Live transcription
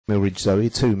MILLRIDGE ZOEY,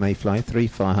 2 MAYFLY, 3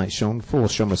 Fire Height Sean, 4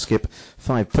 SEOMRA SKIP,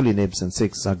 5 PULLEY NIBBS and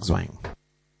 6 ZUG ZWANG.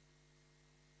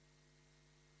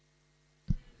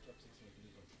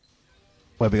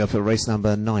 Where we go for race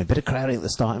number 9. Bit of crowding at the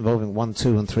start involving 1,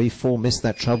 2 and 3. 4 missed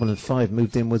that trouble and 5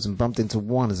 moved inwards and bumped into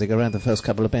 1 as they go around the first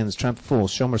couple of bends. Tramp 4,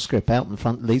 SEOMRA SKIP out in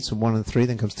front, leads from 1 and 3,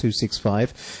 then comes 2, 6,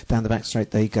 5. Down the back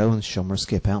straight they go, and SEOMRA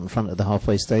SKIP out in front at the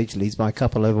halfway stage, leads by a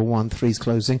couple over 1, 3's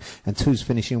closing, and 2's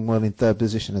finishing well in third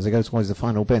position as they go towards the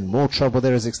final bend. More trouble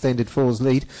there as extended 4's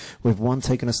lead, with 1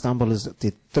 taking a stumble as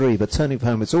did 3, but turning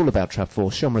home it's all about Trap 4.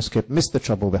 SEOMRA SKIP missed the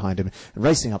trouble behind him, and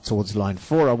racing up towards the line.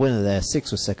 4 our winner there,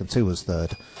 6 was second, 2 was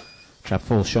third. Trap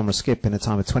 4, SEOMRA SKIP in a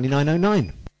time of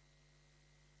 29.09.